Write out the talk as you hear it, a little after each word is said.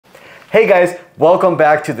Hey guys, welcome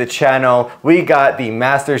back to the channel. We got the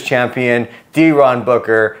Masters Champion DeeRonn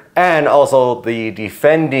Booker and also the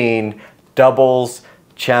defending doubles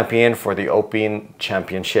champion for the Open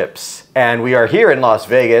Championships. And we are here in Las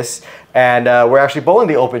Vegas and we're actually bowling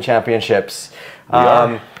the Open Championships.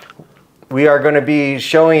 We are going to be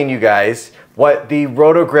showing you guys what the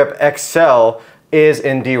Roto Grip X-Cell is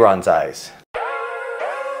in DeeRonn's eyes.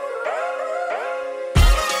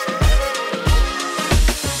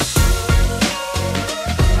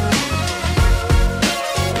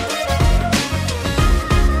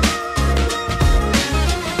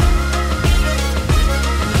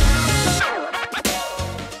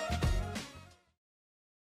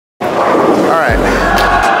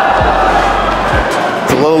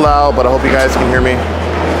 Loud, but I hope you guys can hear me.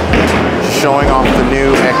 Showing off the new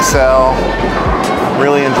XCell.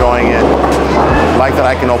 Really enjoying it. Like that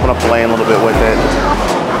I can open up the lane a little bit with it.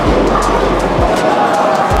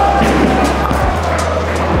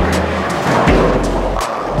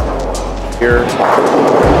 Here,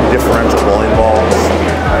 differential bowling balls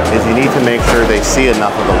is you need to make sure they see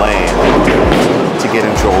enough of the lane to get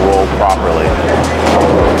into a roll properly.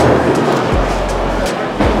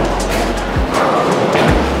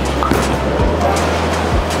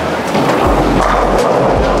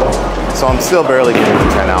 So I'm still barely getting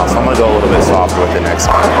the 10 out, so I'm going to go a little bit softer with the next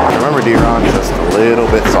one. Remember DeeRonn, just a little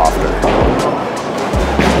bit softer.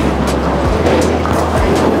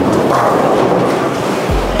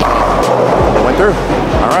 Went through.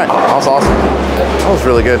 All right, that was awesome. That was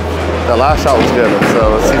really good. That last shot was good, so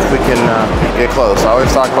let's see if we can get close. I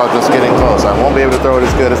always talk about just getting close. I won't be able to throw it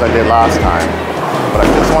as good as I did last time, but I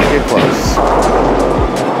just want to get close.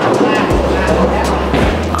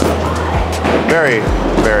 Very,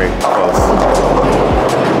 very close.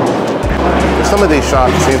 For some of these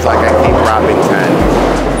shots, it seems like I keep wrapping 10.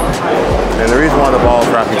 And the reason why the ball is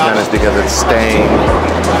wrapping 10 is because it's staying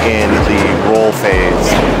in the roll phase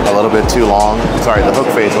a little bit too long. Sorry, the hook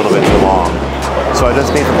phase a little bit too long. So I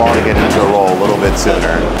just need the ball to get into a roll a little bit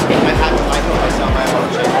sooner.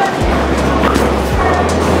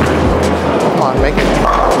 Come on, make it.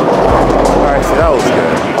 All right, so that was good.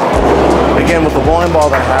 Again, with the bowling ball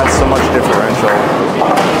that has so much differential,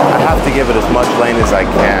 I have to give it as much lane as I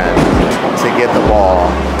can to get the ball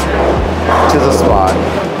to the spot,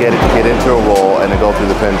 get into a roll, and to go through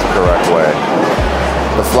the pins the correct way.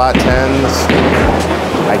 The flat 10s,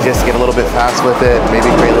 I just get a little bit fast with it, maybe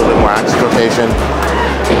create a little bit more axis rotation,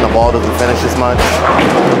 and the ball doesn't finish as much.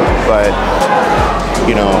 But,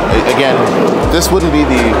 you know, again, this wouldn't be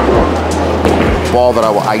the ball that I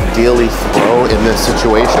will ideally throw in this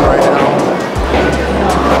situation right now,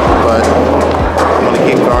 but I'm going to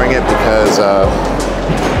keep throwing it because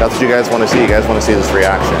that's what you guys want to see. You guys want to see this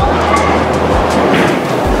reaction.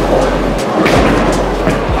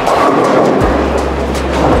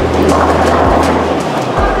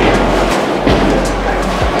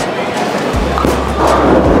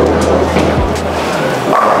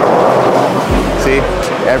 See,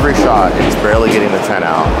 every shot, it's barely getting the 10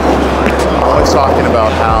 out. I'm always talking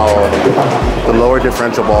about how the lower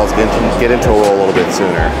differential balls get into a roll a little bit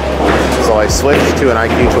sooner. So I switched to an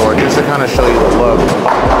IQ Tour just to kind of show you the look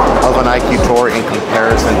of an IQ Tour in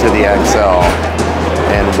comparison to the XL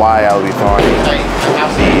and why I will be throwing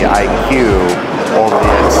the IQ over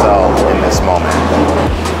the XL in this moment.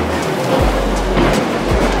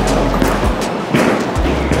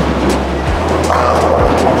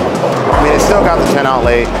 I mean, it still got the 10 out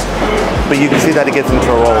late, but you can see that it gets into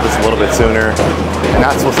a roll just a little bit sooner, and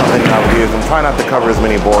that's what something that I would use. I'm trying not to cover as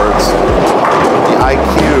many boards. The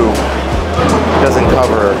IQ doesn't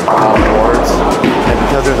cover a lot of boards, and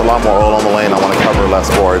because there's a lot more oil on the lane, I want to cover less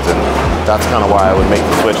boards, and that's kind of why I would make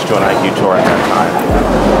the switch to an IQ Tour at that time.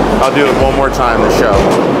 I'll do it one more time to show.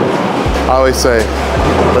 I always say,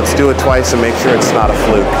 let's do it twice and make sure it's not a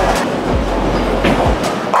fluke.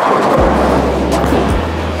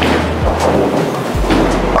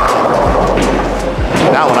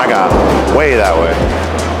 That one I got way that way.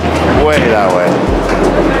 Way that way.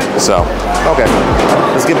 So, okay.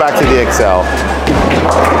 Let's get back to the XL.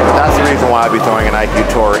 That's the reason why I'd be throwing an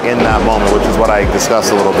IQ Tour in that moment, which is what I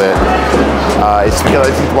discussed a little bit. It's because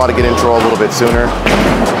I just want to get into roll a little bit sooner.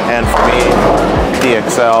 And for me, the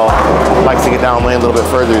XL likes to get down lane a little bit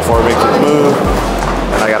further before it makes its move.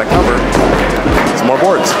 And I got to cover some more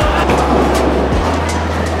boards.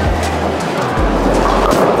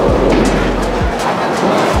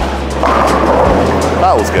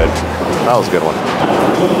 That was good. That was a good one.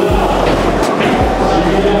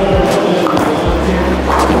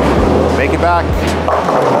 Make it back.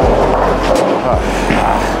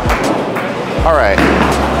 All right.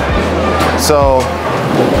 So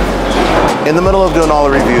in the middle of doing all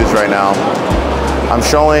the reviews right now. I'm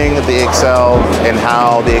showing the XCell and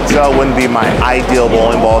how the XCell wouldn't be my ideal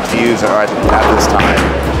bowling ball to use at this time.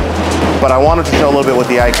 But I wanted to show a little bit with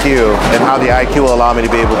the IQ and how the IQ will allow me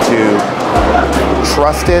to be able to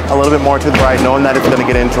trust it a little bit more to the right, knowing that it's going to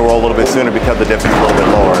get into a roll a little bit sooner because the diff is a little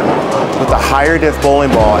bit lower. With the higher diff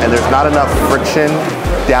bowling ball and there's not enough friction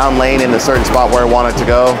down lane in a certain spot where I want it to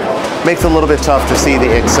go, makes it a little bit tough to see the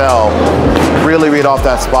XCell really read off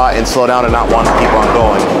that spot and slow down and not want to keep on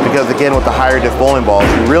going. Because again, with the higher diff bowling balls,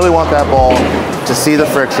 you really want that ball to see the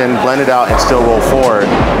friction, blend it out, and still roll forward.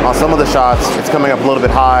 On some of the shots, it's coming up a little bit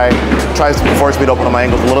high, tries to force me to open up my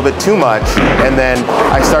angles a little bit too much, and then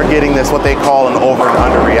I start getting this, what they call an over and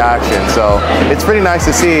under reaction. So it's pretty nice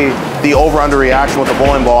to see the over under reaction with the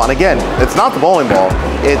bowling ball. And again, it's not the bowling ball,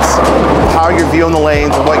 it's how you're viewing the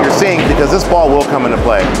lanes and what you're seeing, because this ball will come into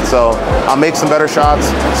play. So I'll make some better shots,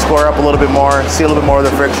 square up a little bit more, see a little bit more of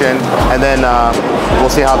the friction, and then we'll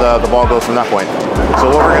see how the ball goes from that point. So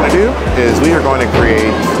what we're gonna do is we are going to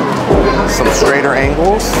create some straighter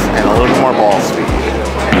angles and a little bit more ball speed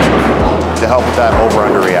to help with that over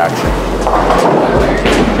under reaction.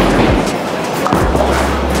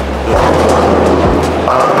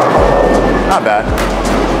 Not bad.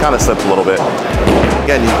 Kind of slipped a little bit.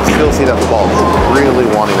 Again, you can still see that the ball is really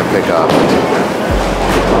wanting to pick up.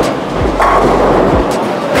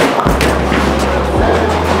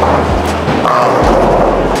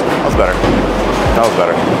 That was better. That was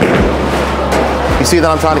better. You see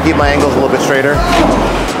that I'm trying to keep my angles a little bit straighter,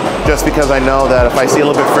 just because I know that if I see a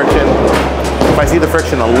little bit friction, if I see the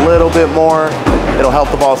friction a little bit more, it'll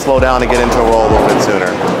help the ball slow down and get into a roll a little bit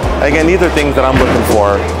sooner. Again, these are things that I'm looking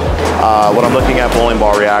for when I'm looking at bowling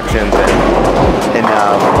ball reactions and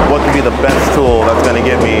what could be the best tool that's going to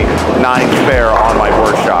give me 9 spare on my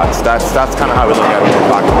worst shots. That's kind of how we look at it when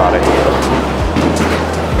we're talking about it.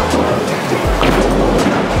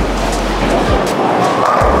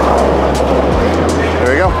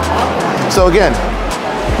 There you go. So again,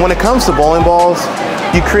 when it comes to bowling balls,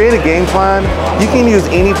 you create a game plan. You can use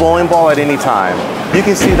any bowling ball at any time. You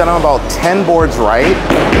can see that I'm about 10 boards right,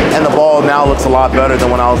 and the ball now looks a lot better than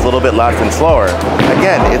when I was a little bit left and slower.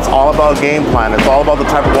 Again, it's all about game plan. It's all about the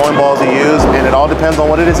type of bowling balls you use, and it all depends on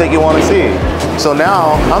what it is that you want to see. So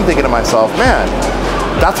now I'm thinking to myself, man,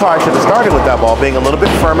 that's how I should have started with that ball, being a little bit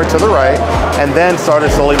firmer to the right, and then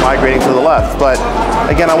started slowly migrating to the left. But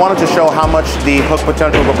again, I wanted to show how much the hook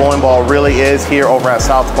potential of the bowling ball really is here over at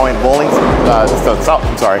South Point Bowling,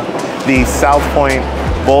 the South Point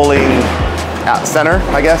Bowling Center,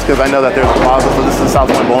 I guess, because I know that there's a plaza, so this is the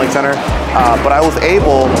South Point Bowling Center. But I was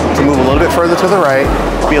able to move a little bit further to the right,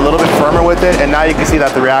 be a little bit firmer with it, and now you can see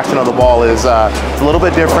that the reaction of the ball is it's a little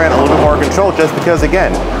bit different, a little bit more controlled, just because,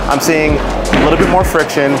 again, I'm seeing a little bit more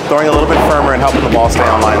friction, throwing a little bit firmer, and helping the ball stay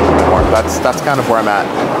on line a little bit more. That's kind of where I'm at.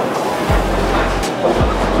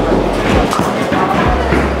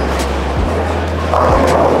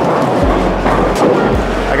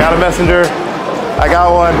 I got a messenger. I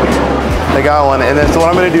got one. And then so what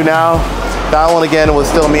I'm going to do now, that one again was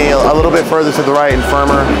still me a little bit further to the right and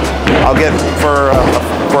firmer. I'll get for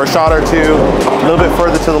a shot or two, a little bit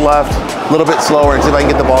further to the left, a little bit slower, and see if I can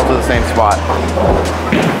get the ball to the same spot.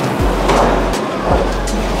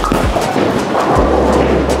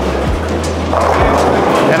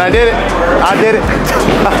 And I did it. I did it.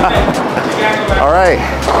 All right.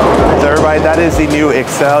 So everybody, that is the new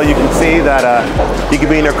XCell. You can see that you can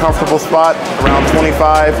be in your comfortable spot around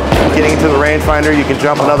 25, getting into the rangefinder. You can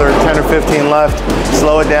jump another 10 or 15 left,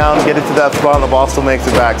 slow it down, get it to that spot, and the ball still makes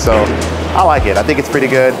it back. So I like it. I think it's pretty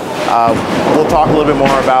good. We'll talk a little bit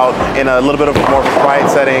more about, in a little bit of a more quiet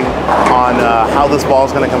setting, on how this ball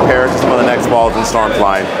is going to compare to some of the next balls in Storm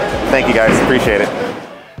Flying. Thank you guys. Appreciate it.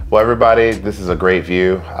 Well, everybody, this is a great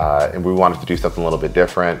view, and we wanted to do something a little bit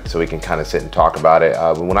different so we can kind of sit and talk about it.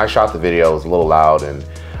 When I shot the video, it was a little loud, and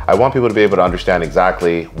I want people to be able to understand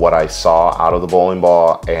exactly what I saw out of the bowling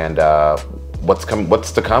ball and what's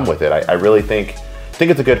to come with it. I really think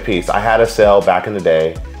it's a good piece. I had a cell back in the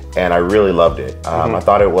day, and I really loved it. I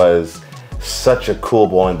thought it was such a cool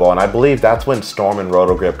bowling ball, and I believe that's when Storm and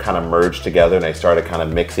Roto Grip kind of merged together, and they started kind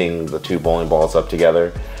of mixing the two bowling balls up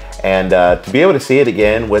together. And to be able to see it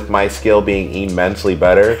again with my skill being immensely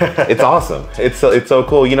better, it's awesome. It's so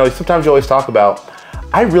cool. You know, sometimes you always talk about,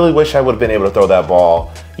 I really wish I would have been able to throw that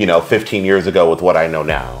ball, 15 years ago with what I know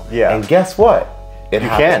now. Yeah. And guess what? It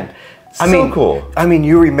happened. So cool. I mean,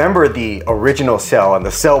 you remember the original Cell and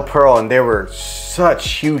the Cell Pearl, and they were such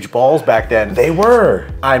huge balls back then. They were.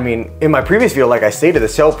 I mean, in my previous video, like I stated, the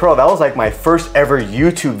Cell Pearl, that was like my first ever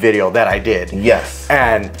YouTube video that I did. Yes.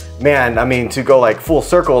 And man, I mean, to go like full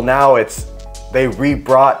circle, now it's they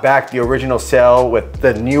re-brought back the original cell with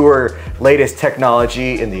the newer, latest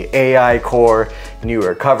technology in the AI core,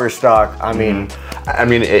 newer cover stock. I mean,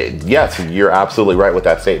 yes, you're absolutely right with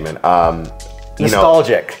that statement.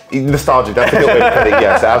 Nostalgic. Nostalgic, that's a good way to put it,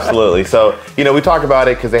 yes, absolutely. So, we talk about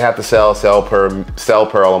it because they had the cell pearl,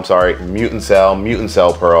 mutant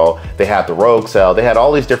cell pearl. They had the rogue cell. They had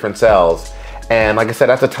all these different cells. And like I said,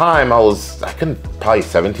 at the time, I couldn't, probably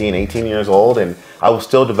 17, 18 years old, and I was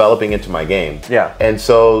still developing into my game. Yeah. And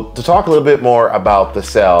so to talk a little bit more about the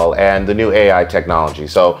cell and the new AI technology.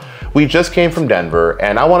 So we just came from Denver,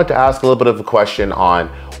 and I wanted to ask a little bit of a question on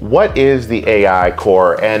what is the AI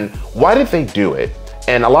core and why did they do it?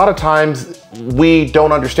 And a lot of times we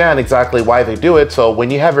don't understand exactly why they do it. So when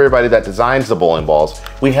you have everybody that designs the bowling balls,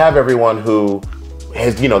 we have everyone who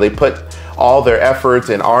has, they put all their efforts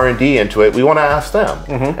and R&D into it. We want to ask them.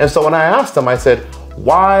 And so when I asked them, I said,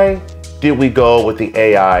 why did we go with the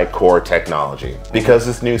AI core technology? Because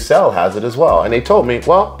this new cell has it as well. And they told me,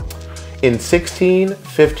 well, in 16,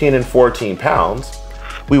 15, and 14 pounds,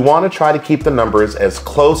 we want to try to keep the numbers as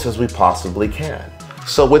close as we possibly can.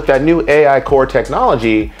 So with that new AI core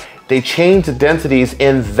technology, they changed the densities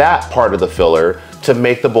in that part of the filler to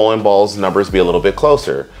make the bowling ball's numbers be a little bit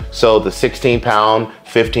closer. So the 16 pound,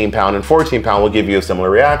 15 pound, and 14 pound will give you a similar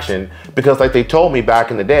reaction because like they told me back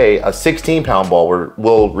in the day, a 16 pound ball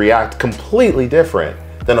will react completely different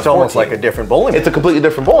than a 14. It's almost like a different bowling ball. It's a completely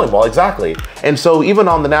different bowling ball, exactly. And so even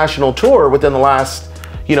on the national tour within the last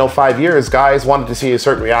 5 years, guys wanted to see a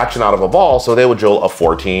certain reaction out of a ball, so they would drill a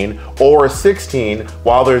 14 or a 16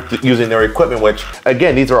 while they're using their equipment, which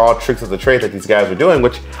again, these are all tricks of the trade that these guys are doing,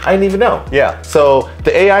 which I didn't even know. Yeah. So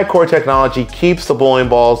the AI core technology keeps the bowling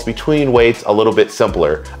balls between weights a little bit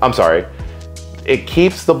simpler. It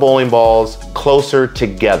keeps the bowling balls closer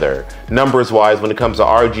together, numbers-wise, when it comes to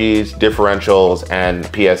RGs, differentials, and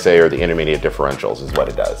PSA or the intermediate differentials is what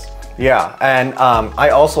it does. Yeah, and I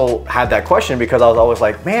also had that question because I was always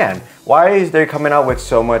like, man, why is they coming out with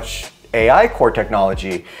so much AI core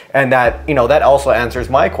technology? And that, that also answers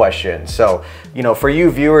my question. So, for you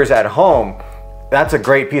viewers at home, that's a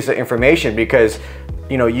great piece of information because,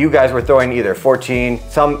 you guys were throwing either 14,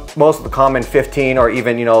 most of the common 15, or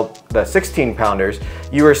even, the 16 pounders.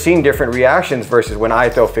 You were seeing different reactions versus when I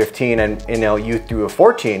throw 15 and, you threw a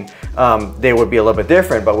 14, they would be a little bit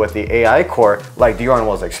different. But with the AI core, like DeeRonn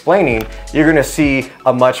was explaining, you're gonna see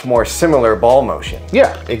a much more similar ball motion.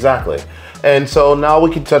 Yeah, exactly. And so now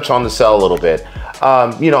we can touch on the cell a little bit.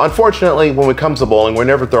 Unfortunately, when it comes to bowling, we're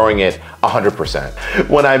never throwing it 100%.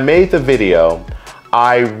 When I made the video,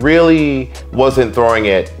 I really wasn't throwing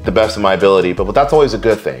it the best of my ability, but that's always a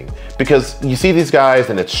good thing because you see these guys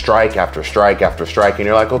and it's strike after strike after strike and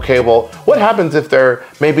you're like, okay, well, what happens if they're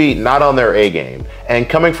maybe not on their A game? And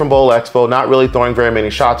coming from Bowl Expo, not really throwing very many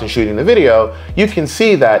shots and shooting the video, you can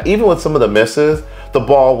see that even with some of the misses, the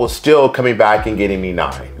ball was still coming back and getting me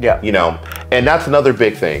 9. Yeah. And that's another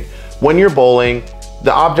big thing. When you're bowling,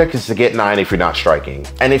 the object is to get 9 if you're not striking.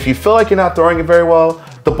 And if you feel like you're not throwing it very well,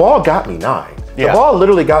 the ball got me 9. The ball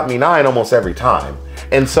literally got me 9 almost every time.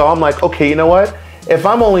 And so I'm like, okay, you know what? If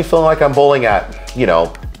I'm only feeling like I'm bowling at,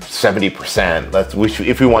 70%,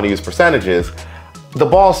 if we want to use percentages, the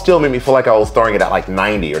ball still made me feel like I was throwing it at like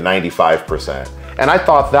 90 or 95%. And I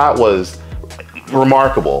thought that was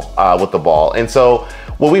remarkable with the ball. And so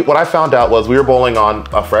what I found out was we were bowling on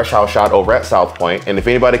a fresh house shot over at South Point. And if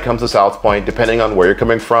anybody comes to South Point, depending on where you're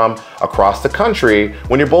coming from across the country,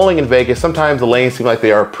 when you're bowling in Vegas, sometimes the lanes seem like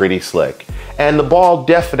they are pretty slick. And the ball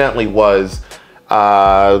definitely was, it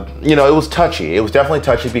was touchy. It was definitely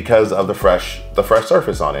touchy because of the fresh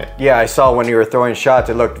surface on it. Yeah, I saw when you were throwing shots,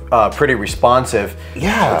 it looked pretty responsive.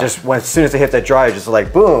 Yeah. Just as soon as they hit that drive, just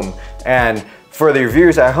like boom. And for the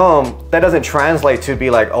viewers at home, that doesn't translate to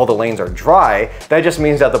be like, oh, the lanes are dry. That just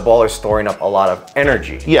means that the ball is storing up a lot of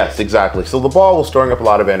energy. Yes, exactly. So the ball was storing up a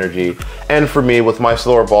lot of energy. And for me, with my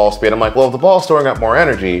slower ball speed, I'm like, well, if the ball's storing up more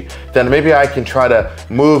energy, then maybe I can try to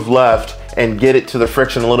move left and get it to the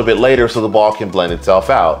friction a little bit later so the ball can blend itself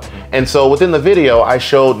out. And so within the video, I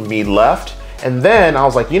showed me left. And then I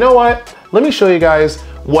was like, you know what? Let me show you guys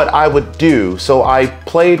what I would do. So I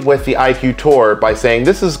played with the IQ Tour by saying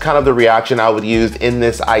this is kind of the reaction I would use in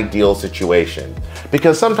this ideal situation.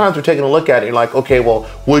 Because sometimes we're taking a look at it and you're like, okay, well,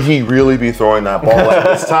 would he really be throwing that ball at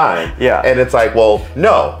this time? Yeah. And it's like, well,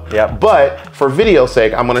 no. Yep. But for video's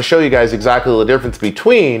sake, I'm gonna show you guys exactly the difference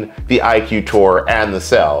between the IQ Tour and the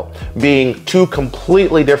Cell, being two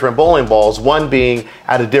completely different bowling balls, one being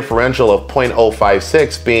at a differential of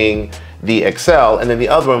 0.056 being the XCell, and then the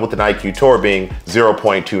other one with an IQ Tour being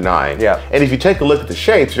 0.29. Yeah. And if you take a look at the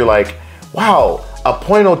shapes, you're like, wow, a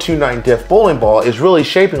 .029 diff bowling ball is really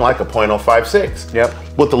shaping like a .056. Yep.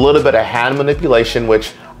 With a little bit of hand manipulation,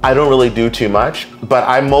 which I don't really do too much, but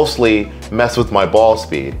I mostly mess with my ball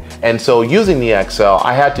speed. And so using the XCell,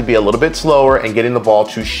 I had to be a little bit slower and getting the ball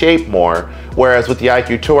to shape more, whereas with the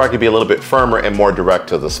IQ Tour, I could be a little bit firmer and more direct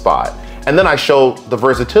to the spot. And then I showed the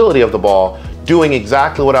versatility of the ball, doing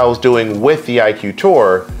exactly what I was doing with the IQ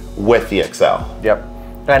Tour with the XCell. Yep.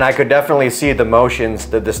 And I could definitely see the motions,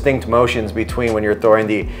 the distinct motions between when you're throwing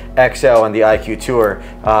the XCell and the IQ Tour.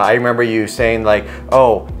 I remember you saying like,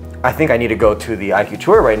 oh, I think I need to go to the IQ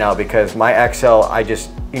Tour right now because my XCell, I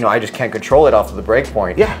just can't control it off of the break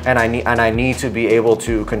point. Yeah. And I need to be able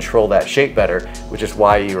to control that shape better, which is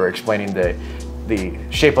why you were explaining the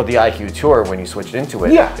shape of the IQ Tour when you switched into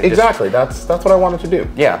it. Yeah, exactly. That's what I wanted to do.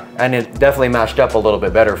 Yeah, and it definitely matched up a little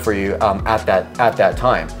bit better for you at that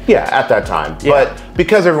time. Yeah, at that time. Yeah. But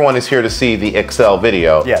because everyone is here to see the XCell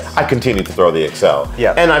video, yes, I continued to throw the XCell.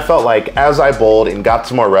 Yeah. And I felt like as I bowled and got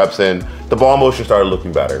some more reps in, the ball motion started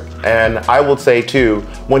looking better. And I would say too,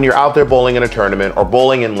 when you're out there bowling in a tournament or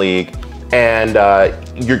bowling in league, and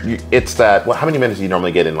it's that, well, how many minutes do you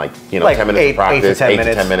normally get in, like 10 minutes of practice, 8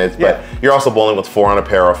 to 10 minutes, yeah. But you're also bowling with 4 on a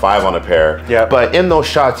pair or 5 on a pair. Yeah. But in those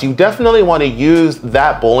shots, you definitely want to use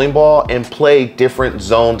that bowling ball and play different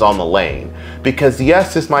zones on the lane. Because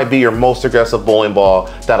yes, this might be your most aggressive bowling ball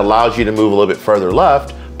that allows you to move a little bit further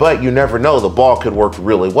left, but you never know, the ball could work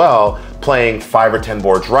really well playing 5 or 10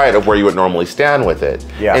 boards right of where you would normally stand with it.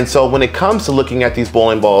 Yeah. And so when it comes to looking at these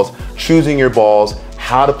bowling balls, choosing your balls,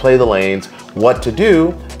 how to play the lanes, what to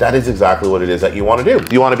do, that is exactly what it is that you want to do.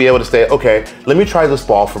 You want to be able to say, okay, let me try this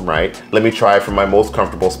ball from right, let me try it from my most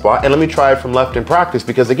comfortable spot, and let me try it from left in practice,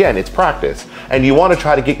 because again, it's practice. And you want to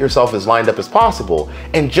try to get yourself as lined up as possible.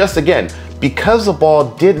 And just again, because the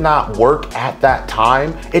ball did not work at that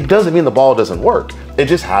time, it doesn't mean the ball doesn't work. It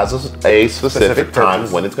just has a specific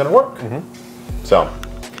time when it's going to work. Mm-hmm. So.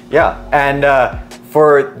 Yeah, and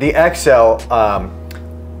for the XCell,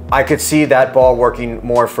 I could see that ball working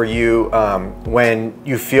more for you when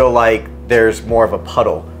you feel like there's more of a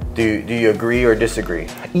puddle. Do you agree or disagree?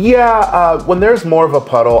 Yeah, when there's more of a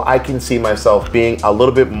puddle, I can see myself being a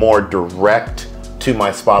little bit more direct to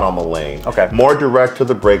my spot on the lane. Okay. More direct to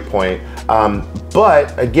the break point.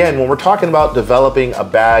 But again, when we're talking about developing a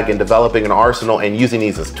bag and developing an arsenal and using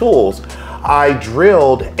these as tools, I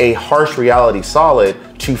drilled a harsh reality solid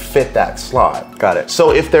to fit that slot. Got it.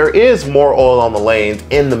 So if there is more oil on the lanes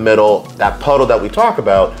in the middle, that puddle that we talk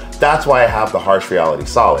about, that's why I have the harsh reality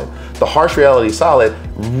solid. The harsh reality solid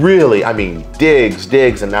really,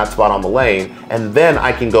 digs in that spot on the lane, and then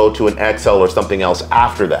I can go to an XCell or something else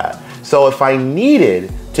after that. So if I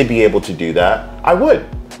needed to be able to do that, I would.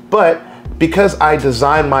 But because I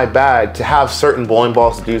designed my bag to have certain bowling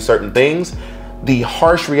balls to do certain things, the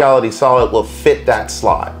harsh reality solid will fit that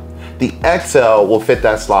slot. The XCell will fit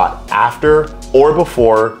that slot after or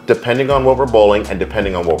before, depending on what we're bowling and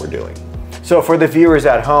depending on what we're doing. So for the viewers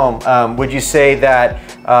at home, would you say that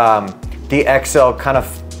the XCell kind of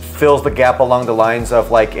fills the gap along the lines of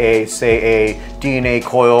like say a DNA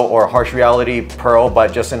coil or harsh reality pearl,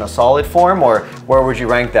 but just in a solid form, or where would you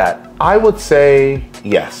rank that? I would say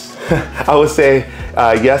yes. I would say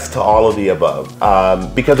yes to all of the above.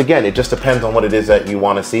 Because again, it just depends on what it is that you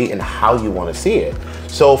want to see and how you want to see it.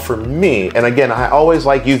 So for me, and again, I always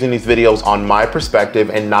like using these videos on my perspective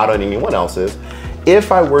and not on anyone else's.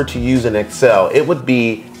 If I were to use an XCell, it would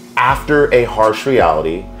be after a harsh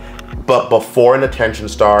reality, but before an attention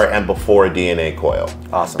star and before a DNA coil.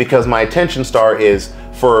 Awesome. Because my attention star is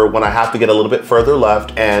for when I have to get a little bit further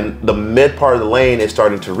left and the mid part of the lane is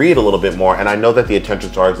starting to read a little bit more, and I know that the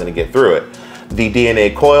attention star is going to get through it. The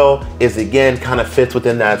DNA coil is again kind of fits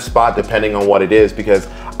within that spot depending on what it is, because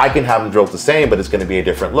I can have them drilled the same, but it's going to be a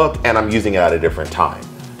different look and I'm using it at a different time.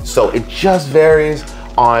 So it just varies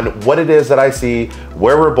on what it is that I see,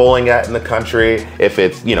 where we're bowling at in the country, if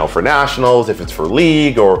it's, for nationals, if it's for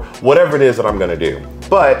league, or whatever it is that I'm gonna do.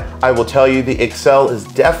 But I will tell you, the XCell is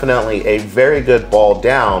definitely a very good ball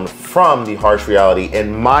down from the harsh reality,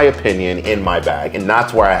 in my opinion, in my bag, and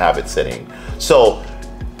that's where I have it sitting. So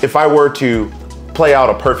if I were to play out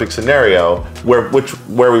a perfect scenario where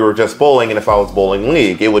we were just bowling, and if I was bowling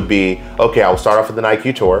league, it would be, okay, I'll start off with an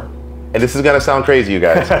IQ Tour. And this is gonna sound crazy, you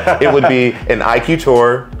guys. It would be an IQ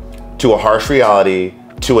Tour to a harsh reality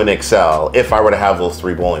to an XCell if I were to have those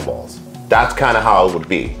 3 bowling balls. That's kind of how it would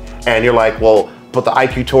be. And you're like, well, but the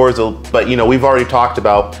IQ Tours, but we've already talked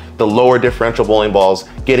about the lower differential bowling balls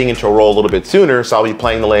getting into a roll a little bit sooner, so I'll be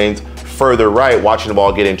playing the lanes further right, watching the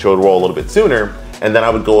ball get into a roll a little bit sooner. and then I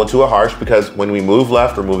would go into a harsh, because when we move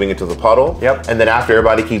left, we're moving into the puddle. Yep. And then after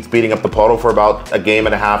everybody keeps beating up the puddle for about a game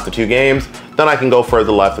and a half to 2 games, then I can go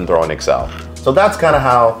further left and throw an XCell. So that's kind of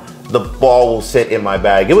how the ball will sit in my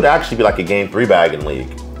bag. It would actually be like a game 3 bag in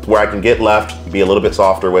League, where I can get left, be a little bit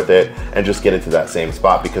softer with it, and just get it to that same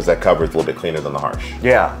spot, because that cover is a little bit cleaner than the harsh.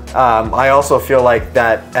 Yeah, I also feel like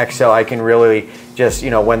that XCell, I can really just, you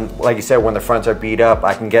know, when, like you said, when the fronts are beat up,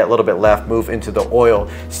 I can get a little bit left, move into the oil,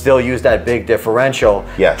 still use that big differential,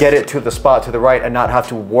 yes, get it to the spot to the right, and not have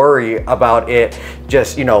to worry about it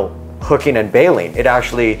just, you know, hooking and bailing. It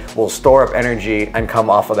actually will store up energy and come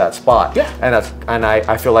off of that spot. Yeah. And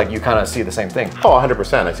I feel like you kind of see the same thing. Oh,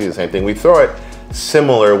 100%, I see the same thing. We throw it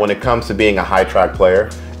similar when it comes to being a high track player.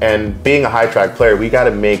 And being a high track player, we got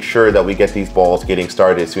to make sure that we get these balls getting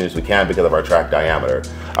started as soon as we can because of our track diameter.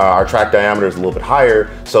 Our track diameter is a little bit higher,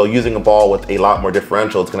 so using a ball with a lot more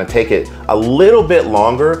differential, it's going to take it a little bit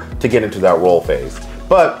longer to get into that roll phase.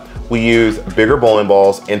 But we use bigger bowling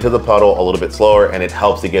balls into the puddle a little bit slower, and it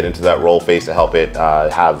helps to get into that roll phase to help it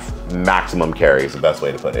have maximum carry is the best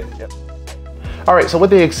way to put it. Yep. All right, so with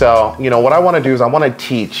the XCell, you know, what I want to do is I want to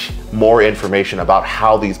teach more information about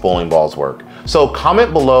how these bowling balls work. So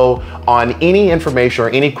comment below on any information or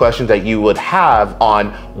any questions that you would have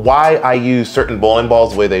on why I use certain bowling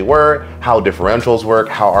balls the way they were, how differentials work,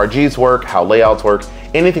 how RGs work, how layouts work,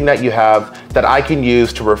 anything that you have that I can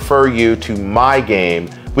use to refer you to my game,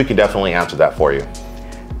 we can definitely answer that for you.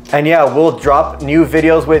 And yeah, we'll drop new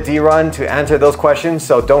videos with DeeRonn to answer those questions.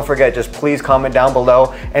 So don't forget, just please comment down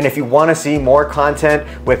below. And if you want to see more content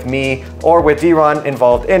with me or with DeeRonn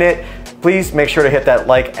involved in it, please make sure to hit that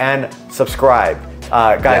like and subscribe.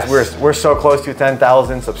 Guys, yes, we're so close to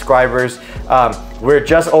 10,000 subscribers. We're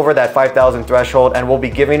just over that 5,000 threshold, and we'll be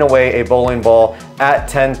giving away a bowling ball at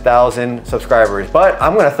 10,000 subscribers. But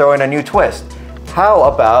I'm gonna throw in a new twist. How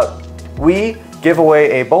about we give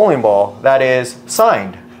away a bowling ball that is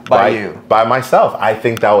signed by you? By myself. I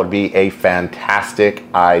think that would be a fantastic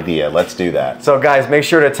idea. Let's do that. So guys, make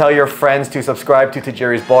sure to tell your friends to subscribe to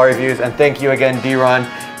Tajiri's Ball Reviews, and thank you again, DeeRonn.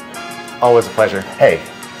 Always a pleasure. Hey,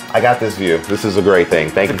 I got this view. This is a great thing.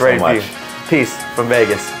 Thank you so much. Peace from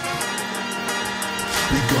Vegas.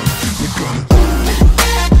 We gonna